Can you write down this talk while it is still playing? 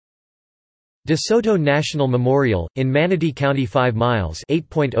De Soto National Memorial, in Manatee County 5 miles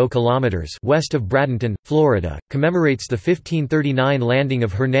 (8.0 kilometers) west of Bradenton, Florida, commemorates the 1539 landing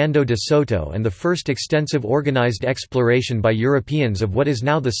of Hernando de Soto and the first extensive organized exploration by Europeans of what is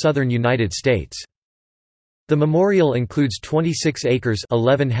now the southern United States. The memorial includes 26 acres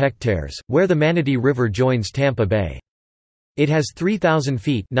 11 hectares, where the Manatee River joins Tampa Bay. It has 3,000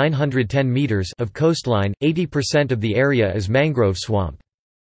 feet 910 meters of coastline, 80% of the area is mangrove swamp.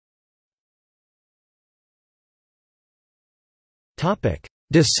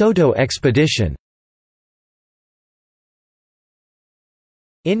 De Soto expedition.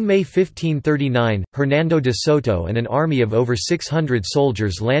 In May 1539, Hernando de Soto and an army of over 600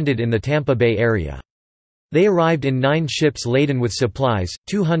 soldiers landed in the Tampa Bay area. They arrived in 9 ships laden with supplies,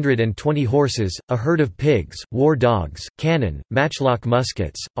 220 horses, a herd of pigs, war dogs, cannon, matchlock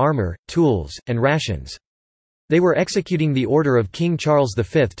muskets, armor, tools, and rations. They were executing the order of King Charles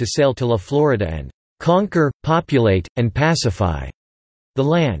V to sail to La Florida and conquer, populate, and pacify the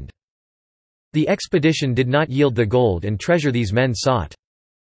land. The expedition did not yield the gold and treasure these men sought.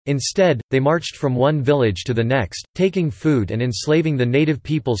 Instead, they marched from one village to the next, taking food and enslaving the native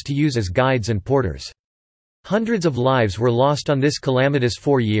peoples to use as guides and porters. Hundreds of lives were lost on this calamitous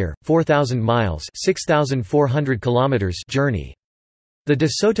 4-year, 4,000 miles (6,400 kilometers) journey. The De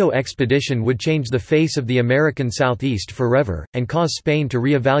Soto expedition would change the face of the American Southeast forever, and cause Spain to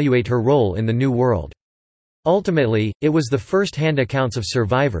re-evaluate her role in the New World. Ultimately, it was the first-hand accounts of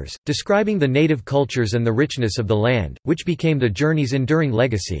survivors, describing the native cultures and the richness of the land, which became the journey's enduring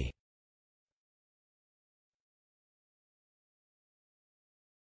legacy.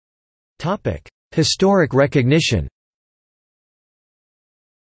 Historic recognition.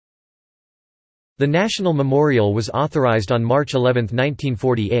 The National Memorial was authorized on March 11,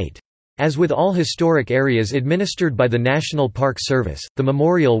 1948. As with all historic areas administered by the National Park Service, the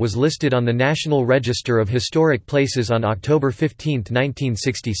memorial was listed on the National Register of Historic Places on October 15,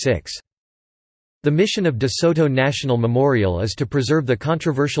 1966. The mission of De Soto National Memorial is to preserve the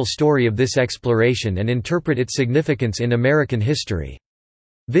controversial story of this exploration and interpret its significance in American history.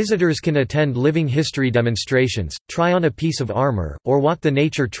 Visitors can attend living history demonstrations, try on a piece of armor, or walk the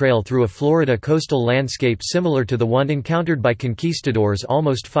nature trail through a Florida coastal landscape similar to the one encountered by conquistadors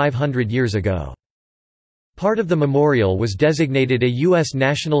almost 500 years ago. Part of the memorial was designated a U.S.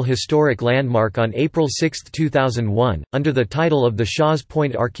 National Historic Landmark on April 6, 2001, under the title of the Shaw's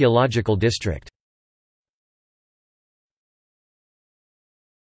Point Archaeological District.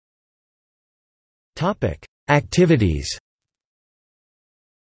 Activities.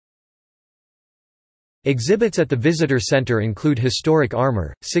 Exhibits at the Visitor Center include historic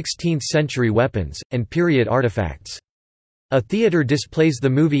armor, 16th-century weapons, and period artifacts. A theater displays the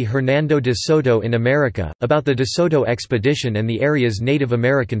movie Hernando de Soto in America, about the De Soto expedition and the area's Native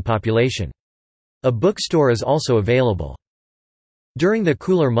American population. A bookstore is also available. During the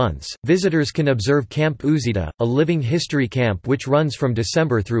cooler months, visitors can observe Camp Uzita, a living history camp which runs from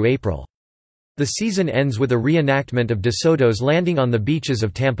December through April. The season ends with a reenactment of De Soto's landing on the beaches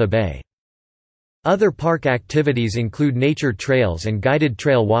of Tampa Bay. Other park activities include nature trails and guided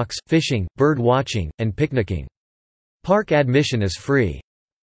trail walks, fishing, bird watching, and picnicking. Park admission is free.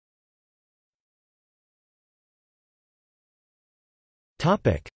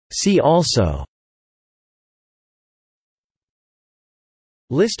 See also: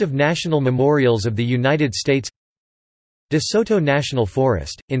 List of national memorials of the United States, De Soto National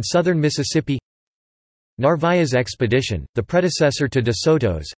Forest, in southern Mississippi, Narvaez Expedition, the predecessor to De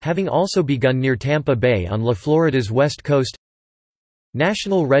Soto's, having also begun near Tampa Bay on La Florida's west coast.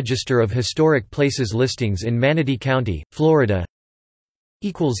 National Register of Historic Places listings in Manatee County, Florida.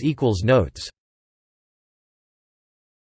 Notes